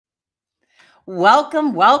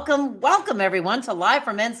Welcome, welcome, welcome everyone to Live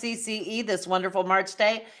from NCCE this wonderful March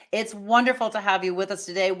day. It's wonderful to have you with us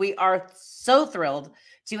today. We are so thrilled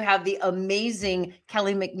to have the amazing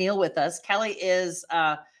Kelly McNeil with us. Kelly is,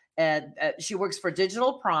 she works for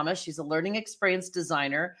Digital Promise. She's a learning experience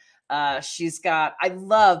designer. I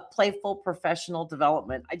love playful professional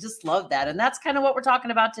development. I just love that. And that's kind of what we're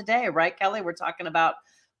talking about today, right, Kelly? We're talking about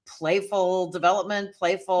playful development,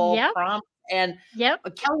 playful Yep, prompt. And yep.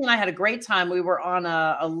 Kelly and I had a great time. We were on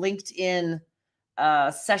a LinkedIn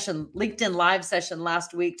LinkedIn live session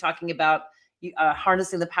last week, talking about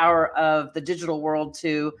harnessing the power of the digital world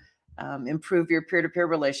to improve your peer-to-peer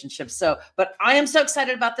relationships. But I am so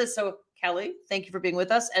excited about this. So, Kelly, thank you for being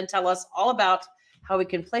with us and tell us all about how we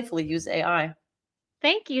can playfully use AI.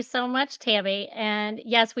 Thank you so much, Tammy. And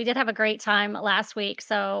yes, we did have a great time last week.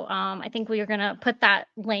 So I think we are going to put that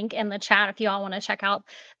link in the chat if you all want to check out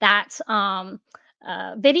that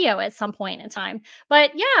video at some point in time.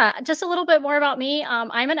 But yeah, just a little bit more about me.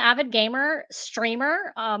 I'm an avid gamer,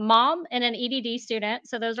 streamer, mom, and an EDD student.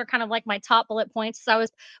 So those are kind of like my top bullet points. So I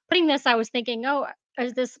was putting this, I was thinking, oh,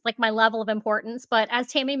 is this like my level of importance? But as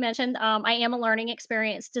Tammy mentioned, I am a learning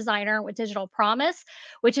experience designer with Digital Promise,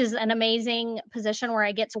 which is an amazing position where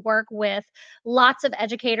I get to work with lots of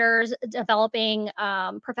educators developing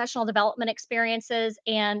professional development experiences.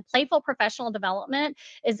 And playful professional development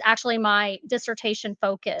is actually my dissertation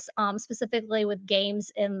focus, specifically with games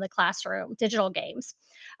in the classroom, digital games.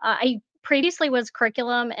 I previously was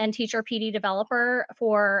curriculum and teacher PD developer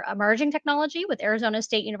for emerging technology with Arizona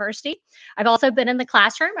State University. I've also been in the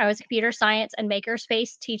classroom. I was a computer science and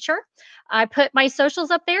makerspace teacher. I put my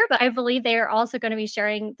socials up there, but I believe they are also going to be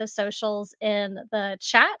sharing the socials in the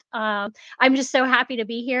chat. I'm just so happy to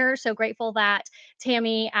be here. So grateful that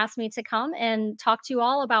Tammy asked me to come and talk to you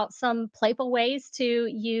all about some playful ways to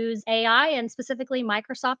use AI and specifically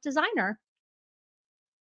Microsoft Designer.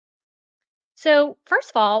 So,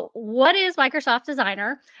 first of all, what is Microsoft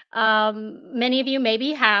Designer? Many of you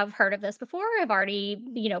maybe have heard of this before, have already,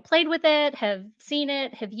 played with it, have seen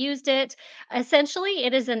it, have used it. Essentially,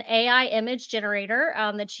 it is an AI image generator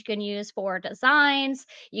that you can use for designs.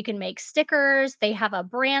 You can make stickers. They have a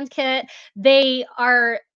brand kit. They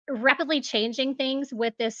are rapidly changing things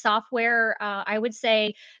with this software. I would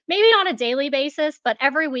say maybe on a daily basis, but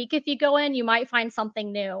every week if you go in, you might find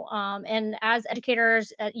something new. And as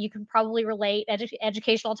educators, you can probably relate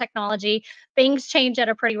educational technology, things change at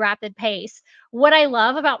a pretty rapid pace. What I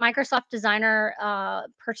love about Microsoft Designer,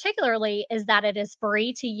 particularly, is that it is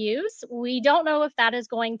free to use. We don't know if that is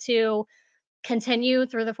going to continue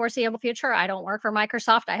through the foreseeable future. I don't work for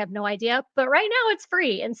Microsoft. I have no idea, but right now it's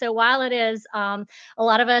free. And so while it is, a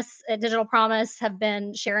lot of us at Digital Promise have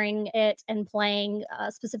been sharing it and playing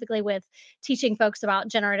specifically with teaching folks about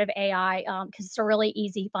generative AI because it's a really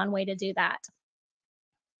easy, fun way to do that.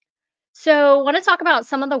 So, want to talk about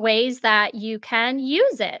some of the ways that you can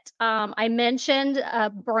use it. I mentioned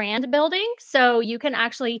brand building. So, you can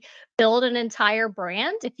actually build an entire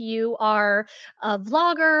brand if you are a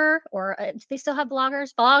vlogger, or do they still have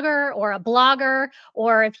bloggers, blogger, or a blogger,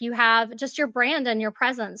 or if you have just your brand and your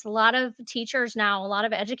presence. A lot of teachers now, a lot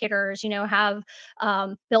of educators, have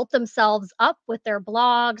built themselves up with their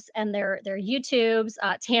blogs and their YouTubes.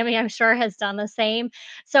 Tammy, I'm sure, has done the same.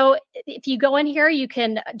 So if you go in here, you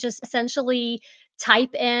can just essentially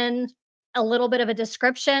type in a little bit of a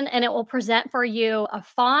description and it will present for you a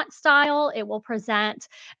font style. It will present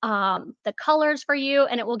the colors for you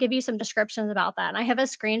and it will give you some descriptions about that. And I have a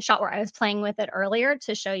screenshot where I was playing with it earlier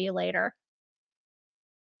to show you later.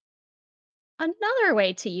 Another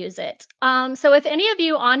way to use it. So if any of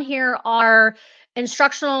you on here are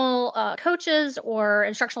instructional coaches or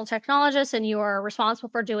instructional technologists and you are responsible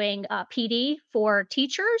for doing PD for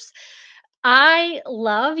teachers, I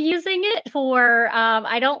love using it for,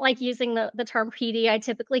 I don't like using the term PD. I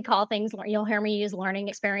typically call things, you'll hear me use learning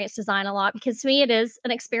experience design a lot because to me it is an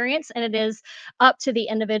experience and it is up to the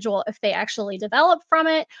individual if they actually develop from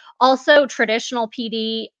it. Also, traditional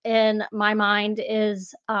PD in my mind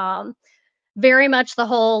is very much the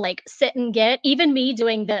whole like sit and get. Even me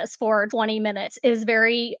doing this for 20 minutes is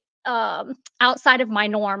very outside of my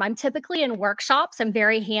norm. I'm typically in workshops. I'm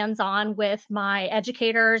very hands-on with my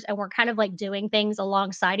educators and we're kind of like doing things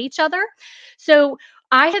alongside each other. So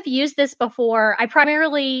I have used this before. I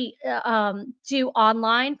primarily do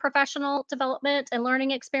online professional development and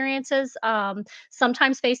learning experiences,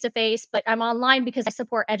 sometimes face to face, but I'm online because I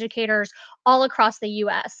support educators all across the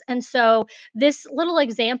US. And so, this little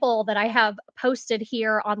example that I have posted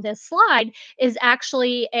here on this slide is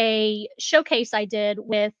actually a showcase I did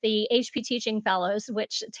with the HP Teaching Fellows,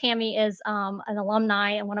 which Tammy is an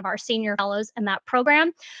alumni and one of our senior fellows in that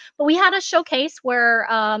program. But we had a showcase where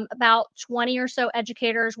about 20 or so educators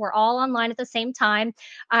were all online at the same time.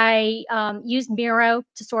 I used Miro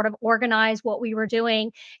to sort of organize what we were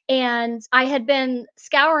doing. And I had been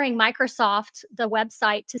scouring Microsoft, the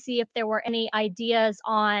website, to see if there were any ideas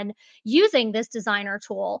on using this designer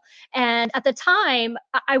tool. And at the time,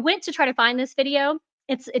 I went to try to find this video.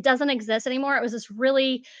 It doesn't exist anymore. It was this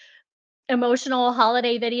really emotional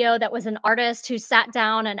holiday video that was an artist who sat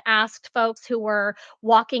down and asked folks who were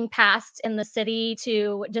walking past in the city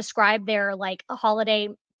to describe their like holiday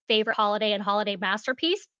favorite holiday and holiday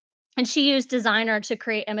masterpiece. And she used designer to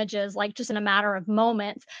create images like just in a matter of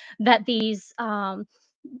moments that these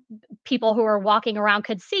people who were walking around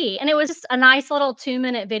could see. And it was just a nice little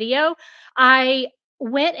 2-minute video. I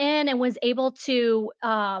went in and was able to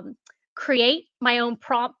create my own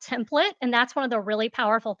prompt template. And that's one of the really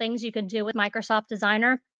powerful things you can do with Microsoft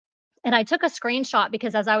Designer. And I took a screenshot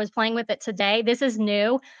because as I was playing with it today, this is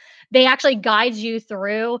new. They actually guide you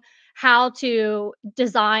through how to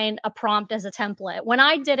design a prompt as a template. When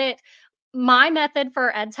I did it, my method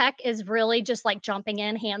for ed tech is really just like jumping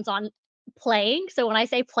in, hands on playing. So when I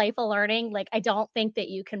say playful learning, like I don't think that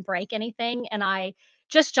you can break anything and I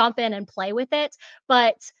just jump in and play with it.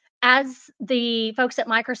 But as the folks at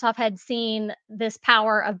Microsoft had seen this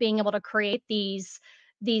power of being able to create these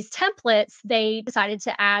templates, they decided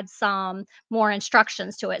to add some more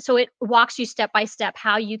instructions to it. So it walks you step by step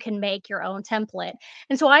how you can make your own template.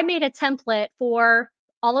 And so I made a template for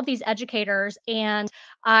all of these educators and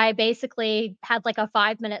I basically had like a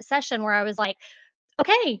 5-minute session where I was like,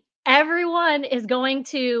 okay, everyone is going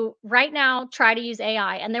to right now try to use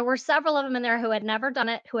AI. And there were several of them in there who had never done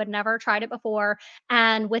it, who had never tried it before.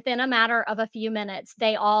 And within a matter of a few minutes,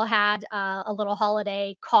 they all had a little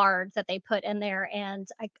holiday card that they put in there. And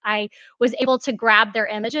I was able to grab their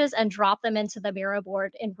images and drop them into the Miro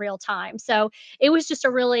board in real time. So it was just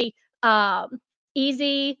a really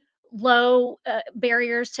easy, low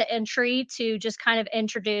barriers to entry to just kind of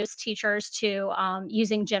introduce teachers to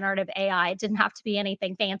using generative AI. It didn't have to be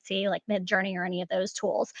anything fancy like Midjourney or any of those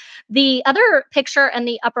tools. The other picture in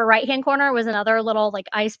the upper right hand corner was another little like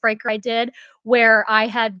icebreaker I did where I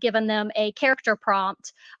had given them a character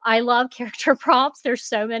prompt. I love character prompts. There's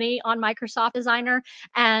so many on Microsoft Designer,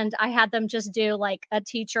 and I had them just do like a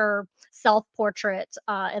teacher self portrait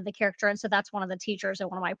of the character. And so that's one of the teachers in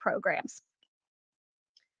one of my programs.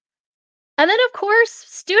 And then, of course,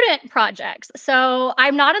 student projects. So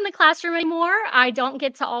I'm not in the classroom anymore. I don't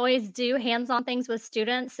get to always do hands on things with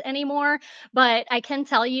students anymore. But I can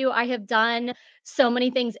tell you, I have done so many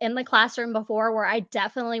things in the classroom before where I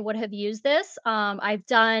definitely would have used this. I've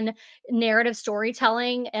done narrative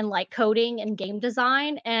storytelling and like coding and game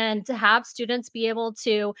design. And to have students be able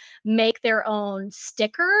to make their own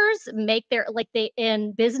stickers, make their, like they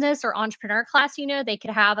in business or entrepreneur class, they could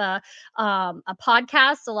have a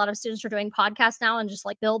podcast. A lot of students are doing podcasts now and just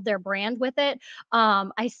like build their brand with it.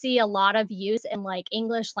 I see a lot of use in like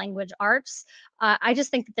English language arts. I just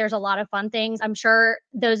think that there's a lot of fun things. I'm sure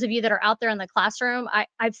those of you that are out there in the classroom,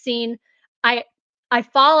 I've seen, I I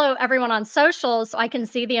follow everyone on social so I can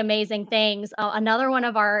see the amazing things. Another one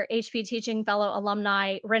of our HP Teaching Fellow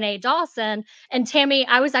alumni, Renee Dawson, and Tammy,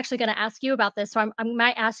 I was actually going to ask you about this, so I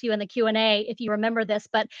might ask you in the Q&A if you remember this,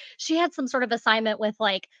 but she had some sort of assignment with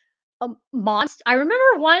like monst I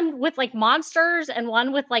remember one with, like, monsters and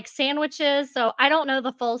one with, like, sandwiches, so I don't know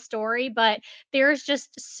the full story, but there's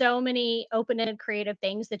just so many open-ended creative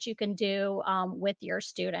things that you can do, with your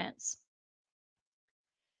students.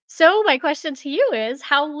 So my question to you is,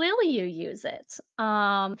 how will you use it?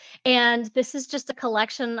 And this is just a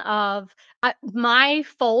collection of my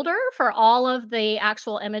folder for all of the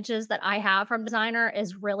actual images that I have from Designer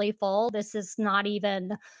is really full. This is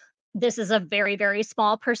a very, very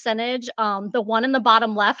small percentage. The one in the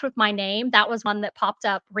bottom left with my name, that was one that popped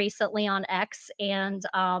up recently on X, and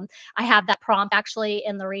I have that prompt actually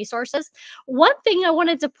in the resources. One thing I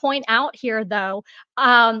wanted to point out here, though,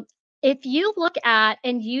 if you look at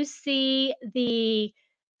and you see the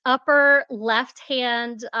upper left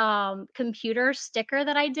hand computer sticker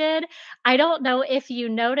that I did, I don't know if you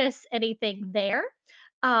notice anything there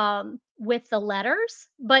with the letters,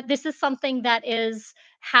 but this is something that is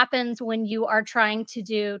happens when you are trying to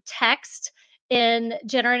do text in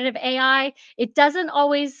generative AI, it doesn't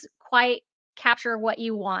always quite capture what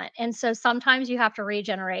you want. And so sometimes you have to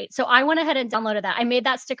regenerate. So I went ahead and downloaded that. I made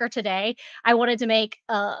that sticker today. I wanted to make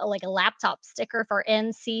like a laptop sticker for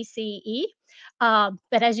NCCE.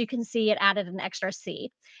 But as you can see, it added an extra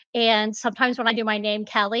C. And sometimes when I do my name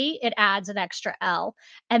Kelly, it adds an extra L.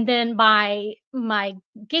 And then my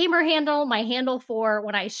gamer handle, my handle for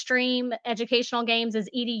when I stream educational games is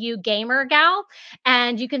EDU Gamer Gal,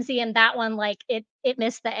 and you can see in that one like it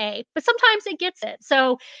missed the A, but sometimes it gets it.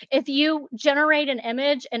 So if you generate an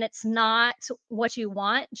image and it's not what you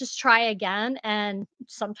want, just try again and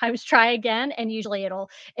sometimes try again and usually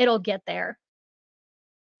it'll get there.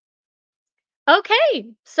 Okay,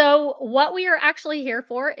 so what we are actually here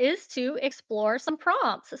for is to explore some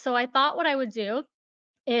prompts. So I thought what I would do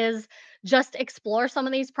is just explore some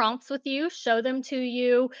of these prompts with you, show them to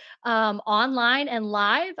you online and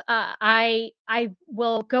live. I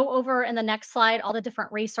will go over in the next slide all the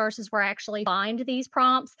different resources where I actually find these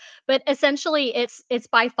prompts. But essentially, it's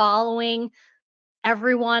by following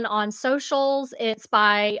everyone on socials. It's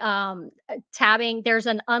by tabbing. There's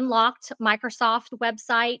an unlocked Microsoft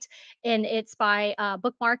website, and it's by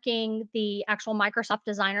bookmarking the actual Microsoft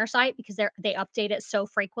Designer site because they update it so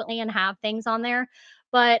frequently and have things on there.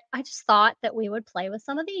 But I just thought that we would play with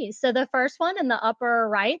some of these. So the first one in the upper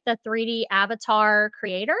right, the 3D avatar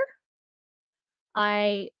creator,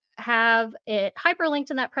 I have it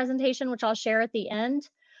hyperlinked in that presentation, which I'll share at the end.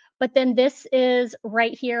 But then this is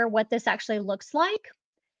right here what this actually looks like.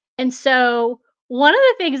 And so one of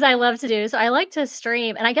the things I love to do, so I like to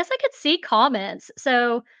stream, and I guess I could see comments.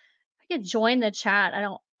 So I could join the chat. I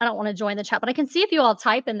don't want to join the chat, but I can see if you all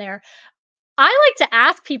type in there. I like to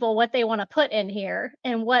ask people what they want to put in here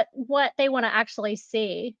and what they want to actually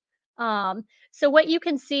see. So what you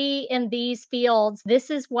can see in these fields,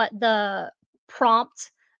 this is what the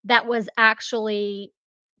prompt that was actually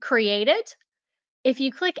created. If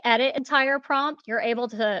you click edit entire prompt, you're able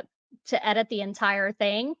to edit the entire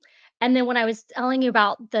thing. And then when I was telling you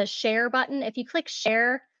about the share button, if you click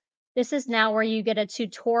share, this is now where you get a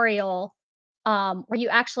tutorial where you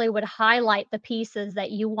actually would highlight the pieces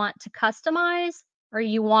that you want to customize or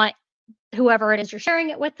you want whoever it is you're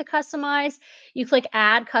sharing it with to customize. You click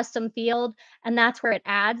add custom field, and that's where it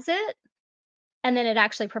adds it. And then it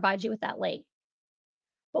actually provides you with that link.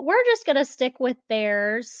 But we're just going to stick with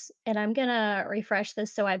theirs, and I'm going to refresh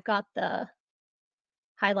this so I've got the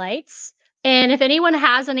highlights. And if anyone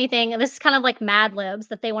has anything, this is kind of like Mad Libs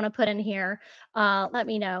that they want to put in here, let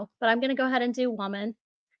me know. But I'm going to go ahead and do woman.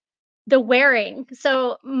 The wearing.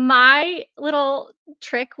 So my little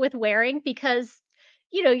trick with wearing, because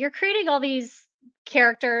you're creating all these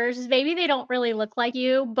characters, maybe they don't really look like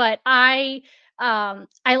you, but I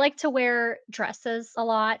like to wear dresses a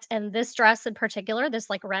lot, and this dress in particular, this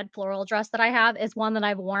like red floral dress that I have is one that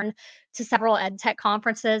I've worn to several ed tech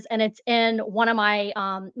conferences, and it's in one of my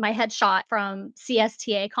headshot from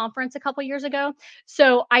CSTA conference a couple years ago.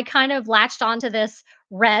 So I kind of latched onto this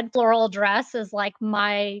red floral dress as like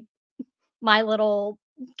my little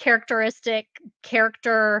characteristic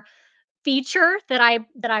character feature that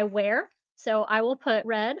I wear. So I will put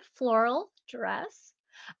red floral dress.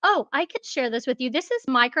 Oh, I could share this with you. This is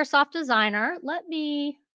Microsoft Designer.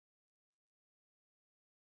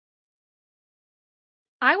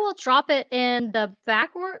 I will drop it in the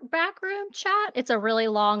backroom chat. It's a really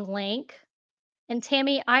long link. And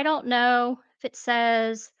Tammy, I don't know if it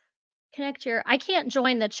says connect your I can't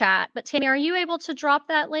join the chat, but Tammy, are you able to drop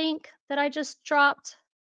that link that I just dropped?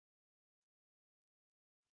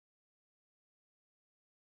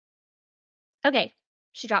 Okay,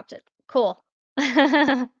 she dropped it. Cool.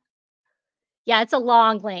 Yeah, it's a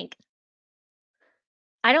long link.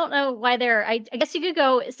 I don't know why I guess you could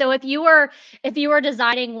go so if you were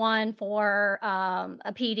designing one for,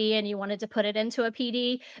 a PD and you wanted to put it into a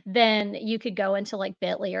PD, then you could go into, like,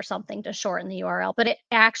 Bitly or something to shorten the URL, but it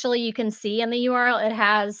actually you can see in the URL, it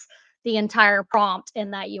has the entire prompt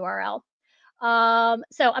in that URL.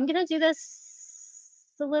 So I'm gonna do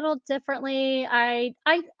this a little differently. I'm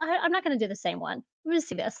not gonna do the same one. Let me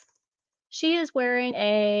see this. She is wearing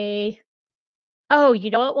a oh,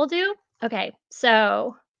 you know what we'll do? Okay,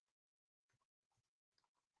 so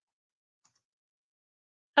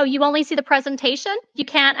oh, you only see the presentation? You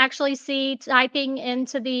can't actually see typing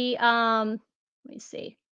into the, let me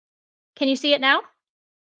see. Can you see it now?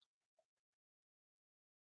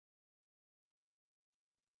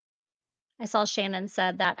 I saw Shannon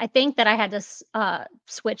said that. I think that I had to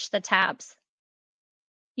switch the tabs.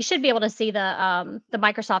 You should be able to see the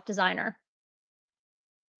Microsoft Designer.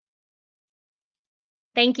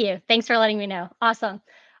 Thank you. Thanks for letting me know. Awesome.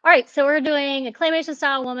 All right, so we're doing a claymation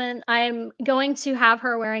style woman. I'm going to have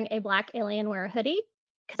her wearing a black Alienware hoodie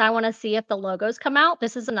because I want to see if the logos come out.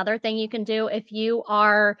 This is another thing you can do if you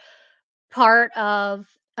are part of,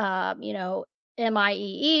 you know,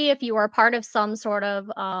 MIEE, if you are part of some sort of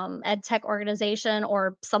ed tech organization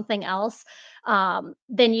or something else,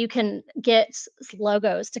 then you can get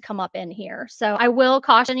logos to come up in here. So I will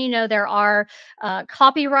caution, there are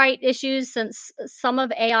copyright issues since some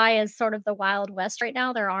of AI is sort of the Wild West right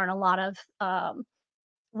now. There aren't a lot of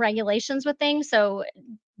regulations with things. So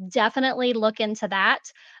definitely look into that.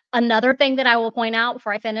 Another thing that I will point out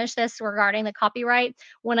before I finish this regarding the copyright,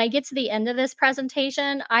 when I get to the end of this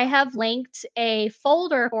presentation, I have linked a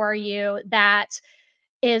folder for you that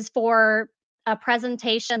is for a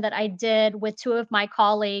presentation that I did with two of my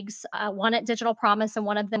colleagues, one at Digital Promise, and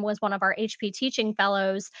one of them was one of our HP teaching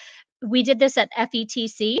fellows. We did this at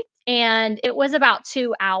FETC, and it was about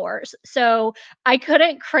 2 hours. So I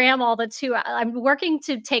couldn't cram all the I'm working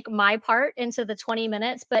to take my part into the 20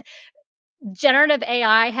 minutes, but generative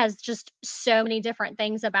AI has just so many different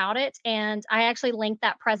things about it. And I actually linked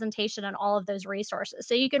that presentation and all of those resources.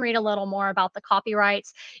 So you can read a little more about the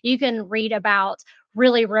copyrights. You can read about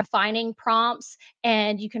really refining prompts,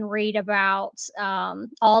 and you can read about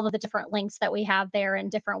all of the different links that we have there and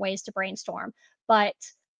different ways to brainstorm. But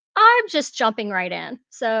I'm just jumping right in.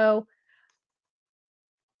 So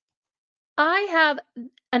I have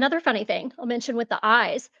another funny thing I'll mention with the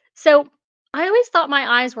eyes. So I always thought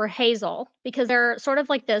my eyes were hazel because they're sort of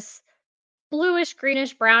like this bluish,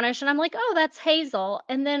 greenish, brownish. And I'm like, oh, that's hazel.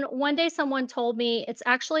 And then one day someone told me it's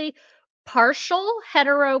actually partial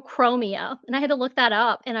heterochromia. And I had to look that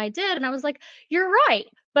up, and I did. And I was like, you're right.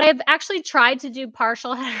 But I've actually tried to do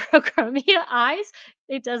partial heterochromia eyes.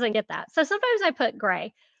 It doesn't get that. So sometimes I put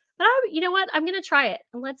gray. But you know what? I'm going to try it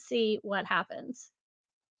and let's see what happens.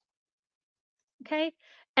 Okay.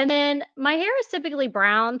 And then my hair is typically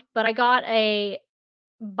brown, but I got a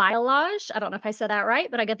Biolage. I don't know if I said that right,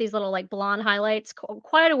 but I got these little like blonde highlights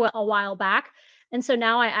quite a while back. And so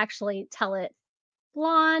now I actually tell it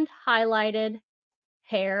blonde highlighted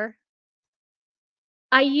hair.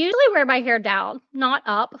 I usually wear my hair down, not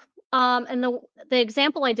up. And the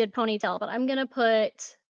example I did ponytail, but I'm gonna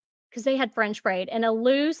put because they had French braid and a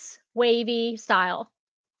loose, wavy style.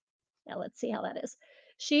 Now let's see how that is.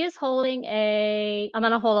 She is holding I'm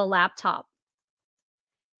gonna hold a laptop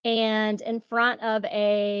and in front of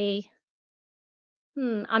I'm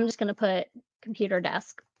just gonna put computer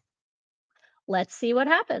desk. Let's see what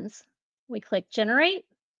happens. We click generate.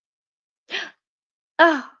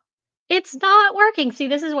 Oh, it's not working. See,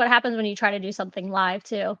 this is what happens when you try to do something live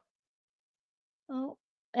too. Oh,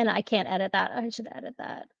 and I can't edit that. I should edit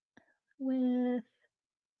that with,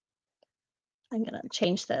 I'm going to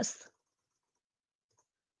change this.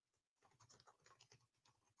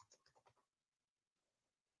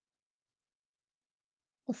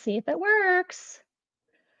 We'll see if it works.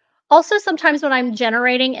 Also, sometimes when I'm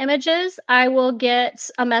generating images, I will get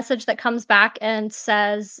a message that comes back and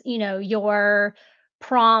says, your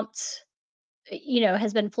prompt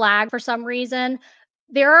has been flagged for some reason.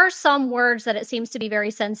 There are some words that it seems to be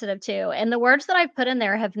very sensitive to, and the words that I've put in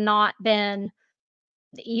there have not been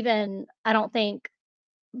even, I don't think,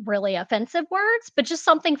 really offensive words, but just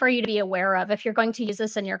something for you to be aware of if you're going to use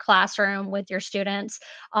this in your classroom with your students.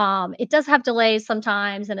 It does have delays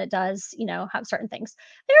sometimes, and it does, have certain things.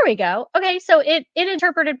 There we go. Okay, so it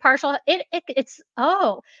interpreted partial.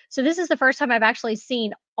 So this is the first time I've actually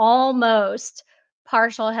seen almost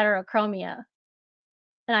partial heterochromia,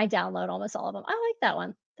 and I download almost all of them. I like that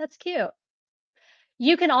one. That's cute.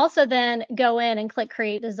 You can also then go in and click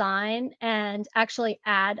create design and actually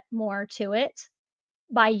add more to it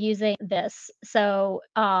by using this. So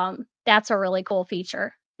that's a really cool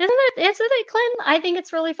feature. Isn't it, Clinton? I think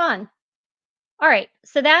it's really fun. All right,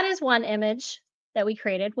 so that is one image that we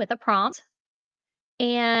created with a prompt.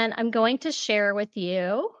 And I'm going to share with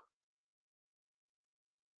you.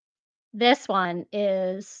 This one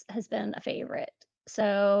has been a favorite.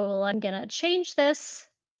 So I'm gonna change this.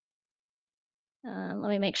 Let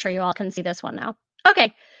me make sure you all can see this one now.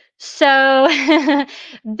 Okay, so I'm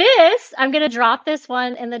going to drop this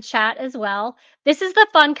one in the chat as well. This is the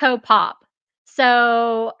Funko Pop.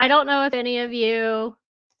 So I don't know if any of you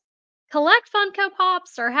collect Funko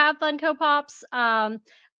Pops or have Funko Pops.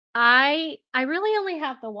 I really only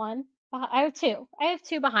have the one. I have two. I have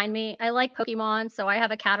two behind me. I like Pokemon, so I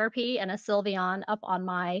have a Caterpie and a Sylveon up on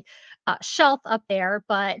my shelf up there.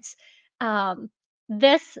 But um,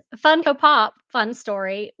 this Funko Pop fun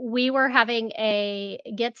story, we were having a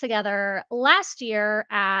get together last year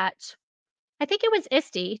at I think it was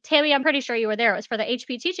ISTE. Tammy, I'm pretty sure you were there. It was for the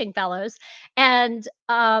HP Teaching Fellows, and,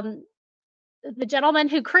 the gentleman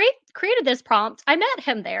who created this prompt, I met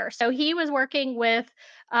him there. So he was working with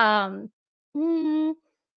um, mm,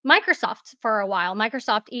 Microsoft for a while,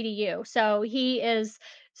 Microsoft EDU. So he is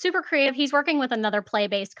super creative. He's working with another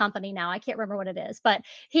play-based company now. I can't remember what it is, but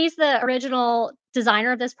he's the original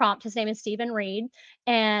designer of this prompt. His name is Stephen Reed,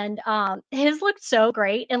 and his looked so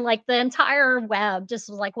great, and like the entire web just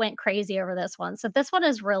was like went crazy over this one. So this one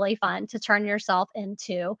is really fun to turn yourself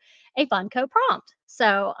into a Funko prompt.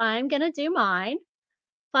 So I'm gonna do mine.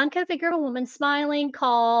 Funko figure of a woman smiling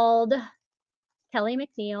called Kelly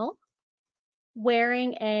McNeil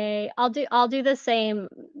wearing a I'll do the same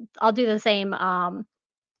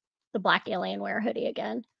the black alien wear hoodie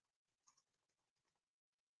again.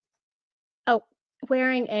 Oh,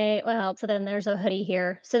 wearing a well, so then there's a hoodie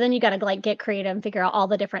here. So then you gotta like get creative and figure out all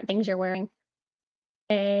the different things you're wearing.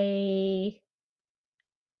 A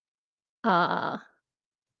uh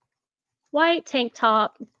white tank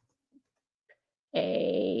top,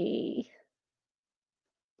 a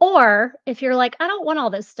or if you're like, I don't want all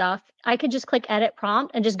this stuff, I could just click edit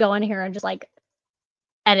prompt and just go in here and just like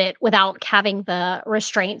edit without having the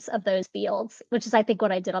restraints of those fields, which is I think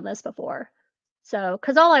what I did on this before. So,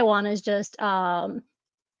 cuz all I want is just I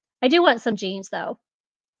do want some jeans though.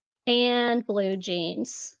 And blue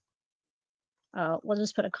jeans. Oh, we'll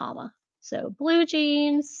just put a comma. So, blue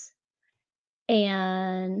jeans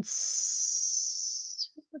and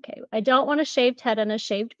okay, I don't want a shaved head and a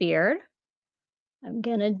shaved beard. I'm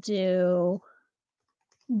going to do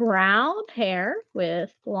brown hair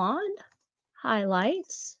with blonde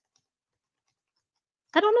highlights.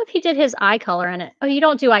 I don't know if he did his eye color in it. Oh, you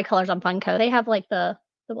don't do eye colors on Funko. They have like the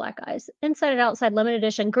black eyes. Inside and outside limited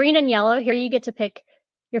edition, green and yellow. Here you get to pick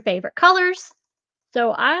your favorite colors.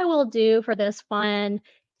 So I will do for this one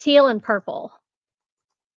teal and purple.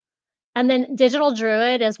 And then Digital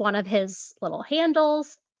Druid is one of his little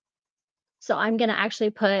handles. So I'm going to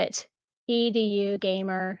actually put EDU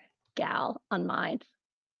Gamer Gal on mine.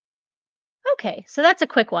 Okay, so that's a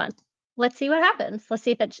quick one. Let's see what happens. Let's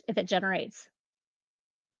see if it generates.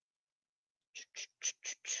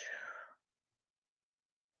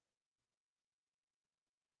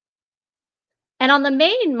 And on the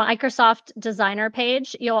main Microsoft designer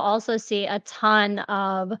page, you'll also see a ton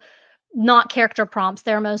of not character prompts.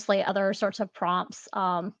 They're mostly other sorts of prompts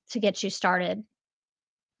to get you started.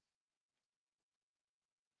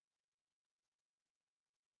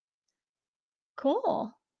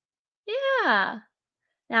 Cool. Yeah.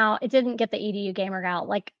 Now, it didn't get the EDU gamer out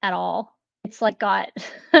like at all. It's like got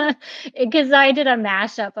because I did a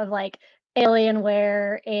mashup of like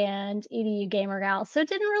Alienware and EDU gamer gal, so it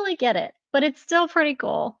didn't really get it, but it's still pretty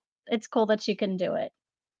cool. It's cool that you can do it.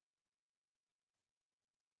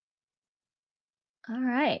 All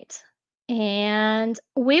right. And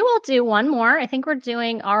we will do one more. I think we're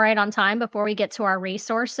doing all right on time before we get to our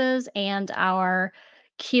resources and our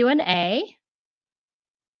Q&A.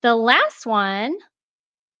 The last one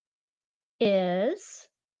is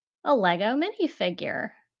a Lego minifigure.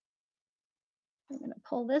 I'm going to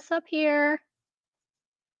pull this up here.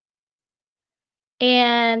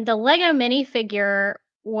 And the Lego minifigure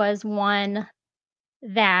was one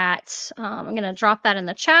that I'm going to drop that in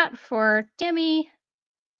the chat for Tammy,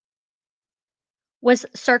 was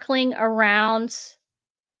circling around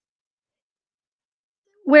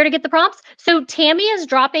where to get the prompts. So Tammy is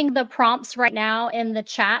dropping the prompts right now in the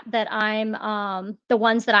chat that I'm the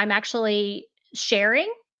ones that I'm actually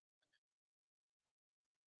sharing.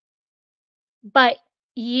 But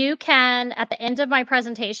you can at the end of my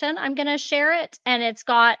presentation, I'm going to share it, and it's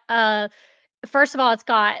got a first of all, it's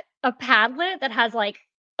got a Padlet that has like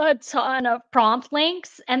a ton of prompt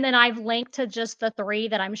links. And then I've linked to just the three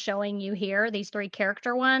that I'm showing you here, these three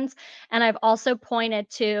character ones. And I've also pointed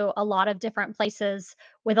to a lot of different places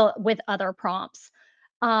with other prompts.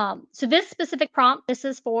 So this specific prompt, this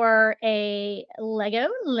is for a Lego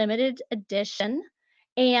limited edition.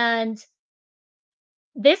 And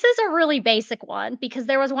this is a really basic one because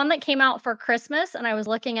there was one that came out for Christmas and I was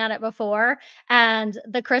looking at it before, and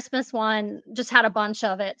the Christmas one just had a bunch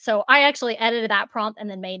of it. So I actually edited that prompt and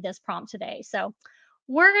then made this prompt today. So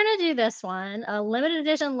we're going to do this one, a limited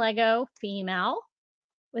edition Lego female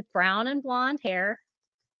with brown and blonde hair.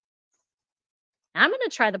 I'm going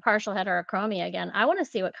to try the partial heterochromia again. I want to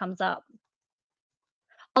see what comes up.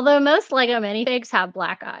 Although most Lego minifigs have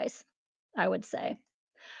black eyes, I would say.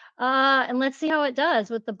 And let's see how it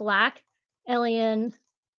does with the black alien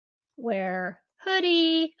wear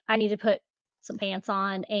hoodie. I need to put some pants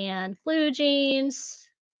on and blue jeans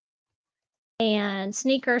and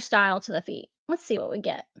sneaker style to the feet. Let's see what we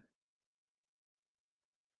get.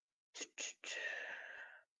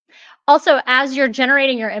 Also, as you're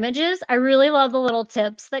generating your images, I really love the little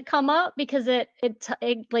tips that come up because it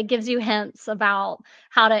like gives you hints about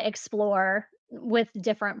how to explore with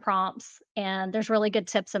different prompts, and there's really good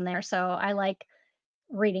tips in there. So I like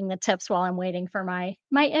reading the tips while I'm waiting for my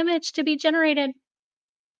image to be generated.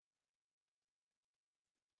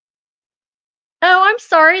 Oh, I'm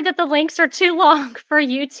sorry that the links are too long for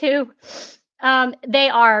you to. They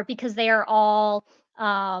are because they are all.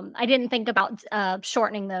 I didn't think about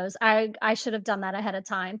shortening those. I should have done that ahead of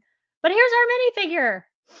time. But here's our minifigure,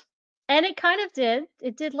 and it kind of did.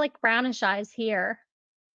 It did like brownish eyes here.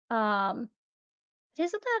 Um,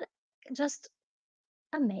 isn't that just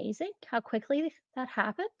amazing? How quickly that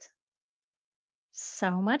happened. So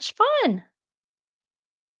much fun.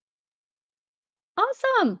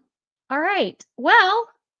 Awesome. All right. Well,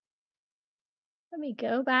 let me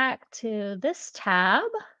go back to this tab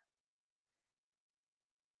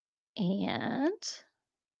and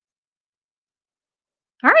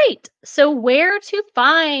all right. So, where to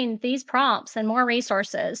find these prompts and more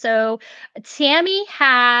resources? So, Tammy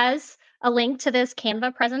has a link to this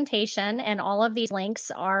Canva presentation, and all of these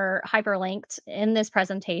links are hyperlinked in this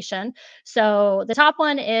presentation. So, the top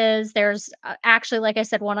one is there's actually, like I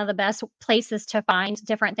said, one of the best places to find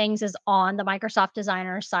different things is on the Microsoft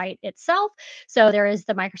Designer site itself. So, there is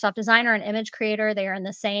the Microsoft Designer and Image Creator, they are in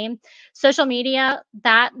the same. Social media,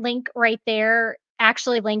 that link right there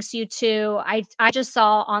actually links you to I just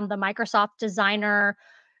saw on the Microsoft Designer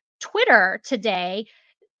Twitter today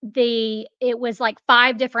it was like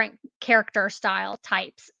 5 different character style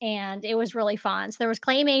types, and it was really fun. So there was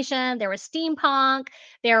claymation, there was steampunk,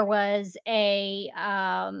 there was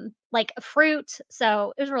like a fruit,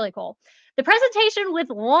 so it was really cool. The presentation with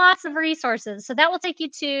lots of resources. So that will take you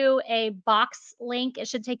to a box link. It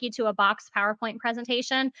should take you to a box PowerPoint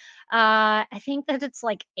presentation. I think that it's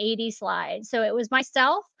like 80 slides. So it was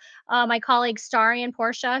myself, my colleague Starry and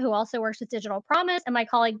Portia, who also works with Digital Promise, and my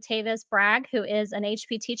colleague Tavis Bragg, who is an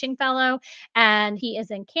HP teaching fellow, and he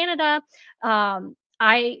is in Canada.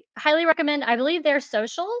 I highly recommend, I believe their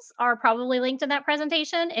socials are probably linked in that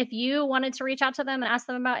presentation. If you wanted to reach out to them and ask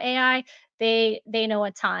them about AI, they know a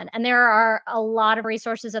ton. And there are a lot of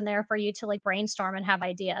resources in there for you to like brainstorm and have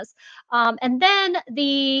ideas. And then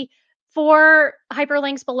the 4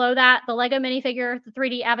 hyperlinks below that, the Lego minifigure, the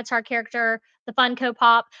 3D avatar character, the Funko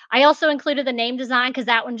Pop. I also included the name design because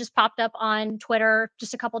that one just popped up on Twitter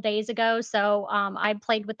just a couple days ago. So I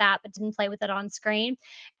played with that, but didn't play with it on screen.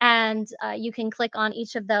 And you can click on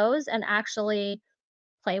each of those and actually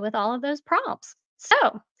play with all of those prompts.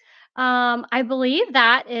 So I believe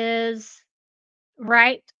that is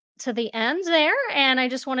right to the end there, and I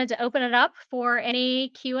just wanted to open it up for any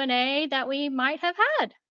Q&A that we might have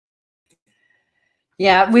had.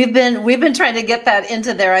 Yeah, we've been trying to get that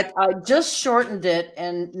into there. I just shortened it,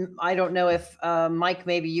 and I don't know if Mike,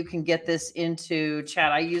 maybe you can get this into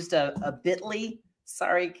chat. I used a Bitly.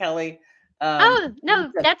 Sorry, Kelly. Oh, no,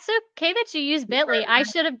 Used a- that's okay that you use Bitly. I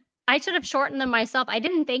should have shortened them myself. I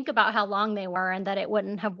didn't think about how long they were and that it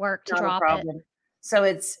wouldn't have worked to Not a drop it. problem. So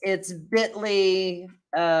it's Bitly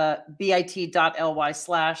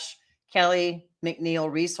bit.ly/ Kelly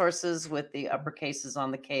McNeil resources with the upper cases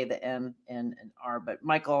on the K, the M, and R. But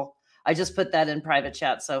Michael, I just put that in private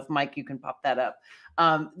chat. So if Mike, you can pop that up.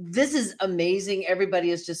 This is amazing.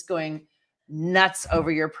 Everybody is just going nuts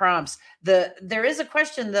over your prompts. There is a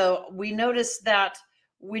question though. We noticed that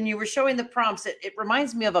when you were showing the prompts, it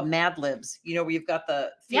reminds me of a Mad Libs, where you've got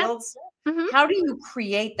the Yep. fields. Mhm. How do you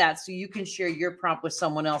create that so you can share your prompt with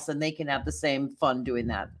someone else and they can have the same fun doing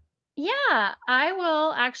that? Yeah, I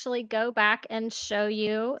will actually go back and show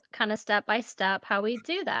you kind of step by step how we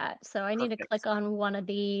do that. So I need to Perfect. click on one of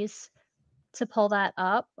these to pull that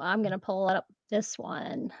up. I'm going to pull up this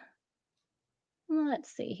one.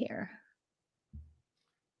 Let's see here.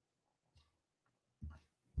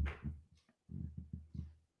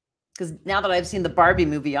 Because now that I've seen the Barbie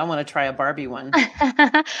movie, I want to try a Barbie one.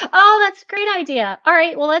 Oh, that's a great idea. All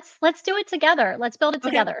right, well let's do it together. Let's build it Okay.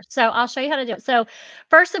 together. So I'll show you how to do it. So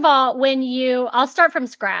first of all, I'll start from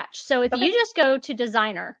scratch. So if you Okay. just go to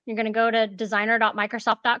designer, you're going to go to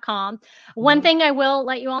designer.microsoft.com. One Mhm. thing I will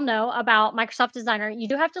let you all know about Microsoft Designer, you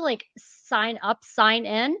do have to like sign up, sign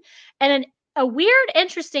in. And a weird,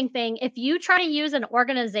 interesting thing, if you try to use an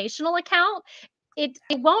organizational account, it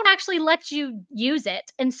won't actually let you use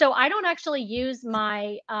it. And so I don't actually use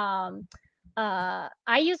my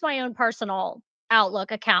I use my own personal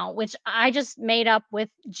Outlook account, which I just made up with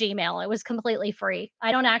Gmail. It was completely free.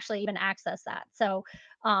 I don't actually even access that. So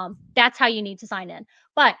that's how you need to sign in.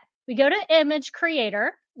 But we go to image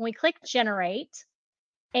creator, we click generate,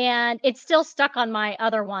 and it's still stuck on my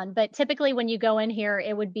other one, but typically when you go in here,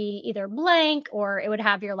 it would be either blank or it would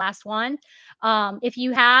have your last one. If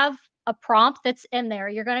you have a prompt that's in there,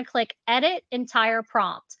 you're going to click edit entire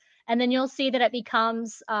prompt, and then you'll see that it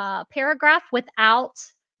becomes a paragraph without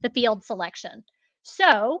the field selection.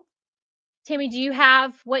 So, Tammy, do you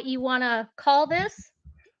have what you want to call this?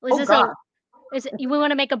 Is Oh this a, God. is it, we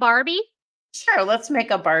want to make a Barbie? Sure, let's make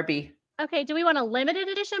a Barbie. Okay, do we want a limited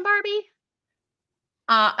edition Barbie?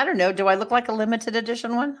 I don't know. Do I look like a limited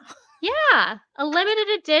edition one? Yeah, a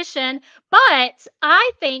limited edition, but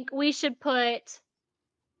I think we should put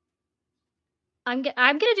I'm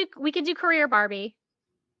gonna do we could do career Barbie,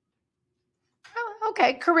 Oh,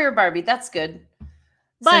 okay, career Barbie. That's good.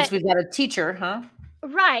 Since but we've got a teacher, huh?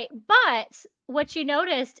 right, but what you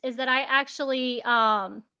noticed is that I actually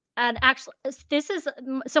and actually this is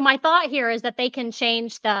so my thought here is that they can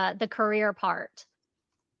change the career part,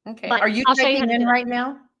 Okay. but Are you I'll show you how typing to in do that. right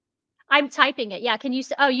now? I'm typing it. Yeah, can you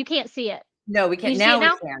oh, you can't see it. No, we Can you can't. see it Now we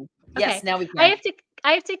now? can. Okay. Yes, now we I can. have to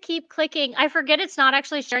I have to keep clicking. I forget it's not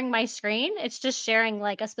actually sharing my screen. It's just sharing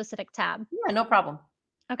like a specific tab. Yeah, no problem.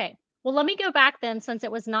 Okay. Well, let me go back then since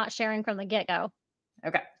it was not sharing from the get-go.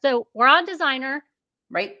 Okay. So we're on designer.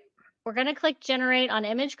 Right? We're going to click generate on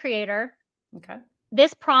image creator. Okay.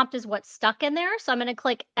 This prompt is what's stuck in there. So I'm going to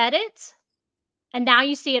click edit. And now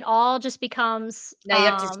you see it all just becomes, Now you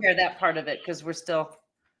have to share that part of it because we're still.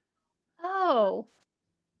 oh,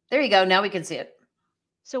 There you go. Now we can see it.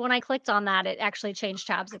 so when I clicked on that, it actually changed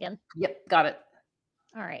tabs again. Yep, got it.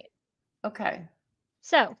 All right. Okay.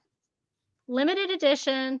 So limited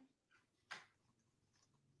edition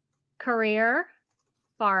career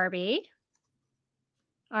Barbie.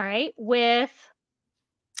 All right. With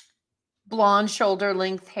Blonde shoulder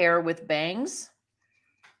length hair with bangs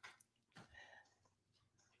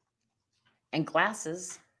and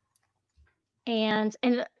glasses. and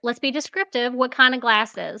let's be descriptive. What kind of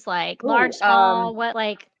glasses? Like large, Ooh, small, what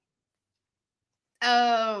like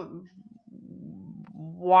uh,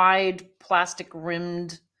 wide plastic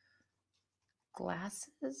rimmed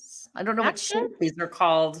glasses. I don't know what that's good. shape these are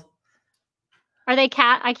called. Are they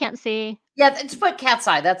cat? I can't see. Yeah, it's put cat's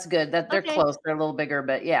eye. That's good. That they're Okay. close. They're a little bigger,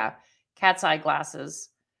 but yeah, cat's eye glasses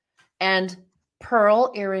and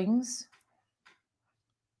pearl earrings.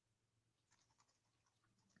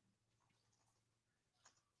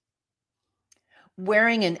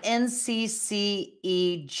 Wearing an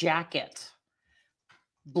NCCE jacket,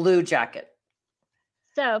 blue jacket.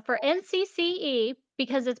 So for NCCE,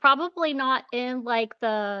 because it's probably not in like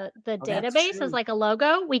the Oh, that's database as true. like a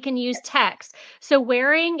logo, we can use text. So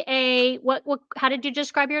wearing a what how did you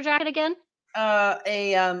describe your jacket again?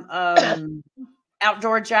 A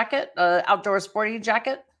outdoor jacket, outdoor sporting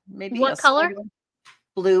jacket, maybe a What color? sporty one.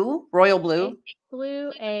 Blue, royal A blue.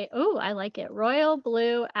 blue, oh, I like it. Royal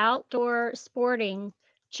blue outdoor sporting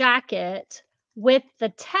jacket with the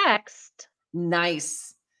text.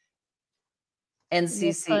 Nice. We'll put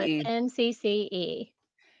NCCE. NCCE,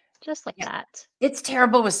 just like Yeah, that. it's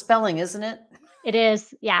terrible with spelling, isn't it? It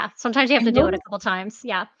is, yeah. Sometimes you have I to do it a noticed couple times.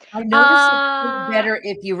 Yeah. I noticed it's Uh better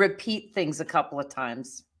if you repeat things a couple of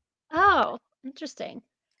times. oh, interesting.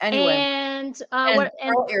 Anyway, And and what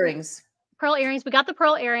and pearl earrings. pearl earrings. We got the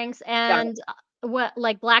pearl earrings Got it. and what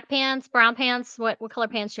like black pants, brown pants. What color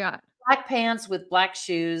pants you got? Black pants with black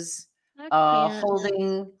shoes, Black pants.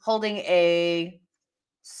 holding a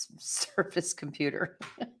Surface computer.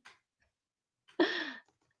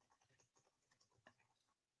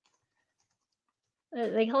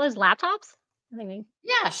 They call those laptops? I think they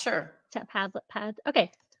Yeah, sure. pad.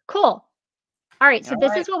 Okay, cool. All right, so All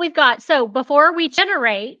this right. is what we've got. So before we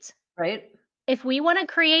generate, Right? if we want to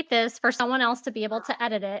create this for someone else to be able to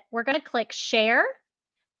edit it, we're going to click share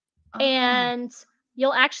Ah, and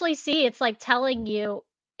you'll actually see it's like telling you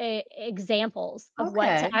examples of what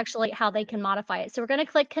to okay. actually how they can modify it. So we're going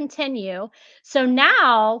to click continue. So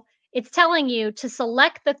now it's telling you to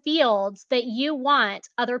select the fields that you want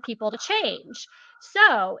other people to change.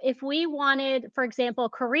 So if we wanted, for example,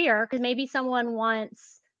 career, because maybe someone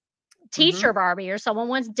wants Mhm. teacher Barbie or someone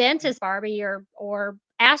wants dentist Barbie or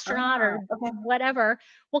astronaut Ah, or okay. whatever,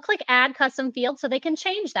 we'll click add custom field so they can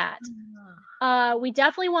change that. Ah, We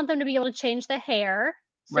definitely want them to be able to change the hair.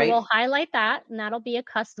 So we'll right, highlight that and that'll be a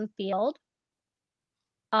custom field.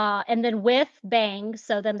 And then with bangs,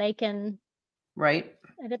 so then they can right.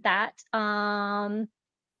 edit that.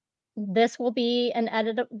 This will be an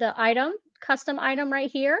edit of the item, custom item right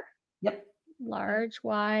here. Yep. Large,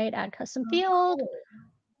 wide, add custom Oh, field.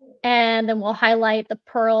 cool. And then we'll highlight the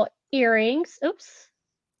pearl earrings. Oops.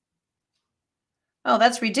 Oh,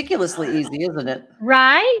 that's ridiculously easy, isn't it?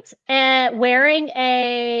 Right. And wearing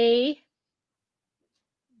a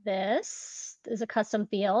This is a custom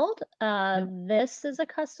field. Yep. This is a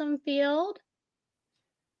custom field.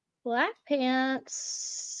 Black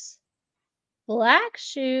pants, black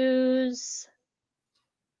shoes,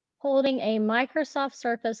 holding a Microsoft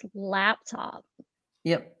Surface laptop.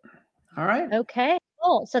 Yep. All right. Okay,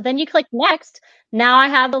 cool. So then you click next. Now I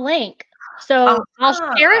have the link. So I'll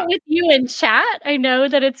share it Ah. with you in chat. I know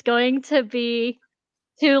that it's going to be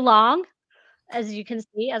too long, as you can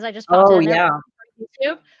see, as I just popped it Oh, in there yeah.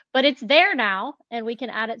 for YouTube, but it's there now, and we can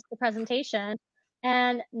add it to the presentation.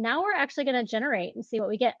 And now we're actually gonna generate and see what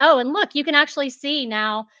we get. Oh, and look, you can actually see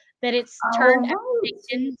now that it's turned Oh,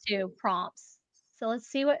 everything into prompts. So let's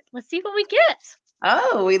see what we get.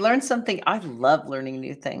 oh, we learned something. I love learning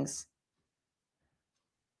new things.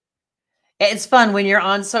 It's fun when you're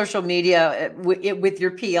on social media with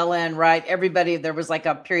your PLN, right? Everybody, there was like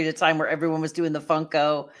a period of time where everyone was doing the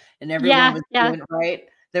Funko and everyone Yeah, was yeah, doing, right?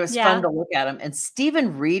 That was fun yeah. to look at him. And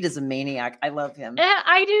Stephen Reed is a maniac. I love him. Yeah,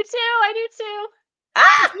 I do too, I do too.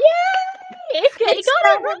 Ah, Yay! It it's got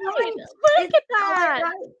got it it right. right. Look It at got it that.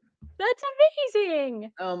 right. That's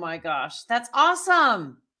amazing. Oh my gosh, that's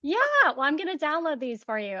awesome. Yeah, well, I'm gonna download these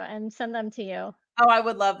for you and send them to you. Oh, I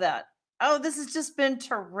would love that. Oh, this has just been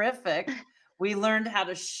terrific. We learned how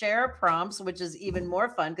to share prompts, which is even more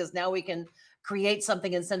fun because now we can create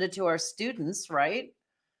something and send it to our students, right?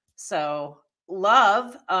 So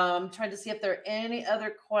love. Trying to see if there are any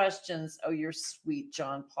other questions. Oh, you're sweet,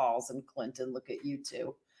 John Pauls and Clinton. Look at you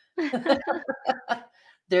two.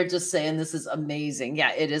 They're just saying this is amazing.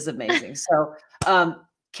 Yeah, it is amazing. So,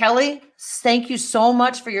 Kelly, thank you so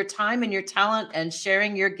much for your time and your talent and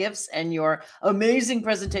sharing your gifts and your amazing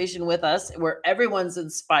presentation with us, where everyone's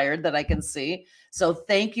inspired that I can see. So,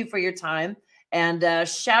 thank you for your time. And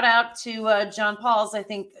shout out to John Pauls. I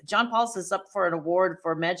think John Pauls is up for an award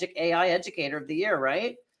for Magic AI Educator of the Year,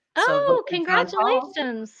 right? So, vote Oh, for John Pauls.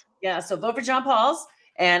 congratulations. Yeah, so vote for John Pauls.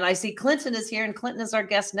 And I see Clinton is here, and Clinton is our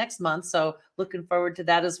guest next month. So looking forward to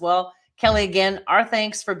that as well. Kelly, again, our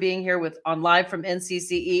thanks for being here with on live from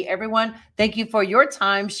NCCE. Everyone, thank you for your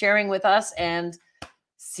time sharing with us, and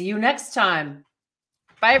see you next time.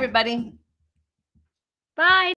 Bye, everybody. Bye.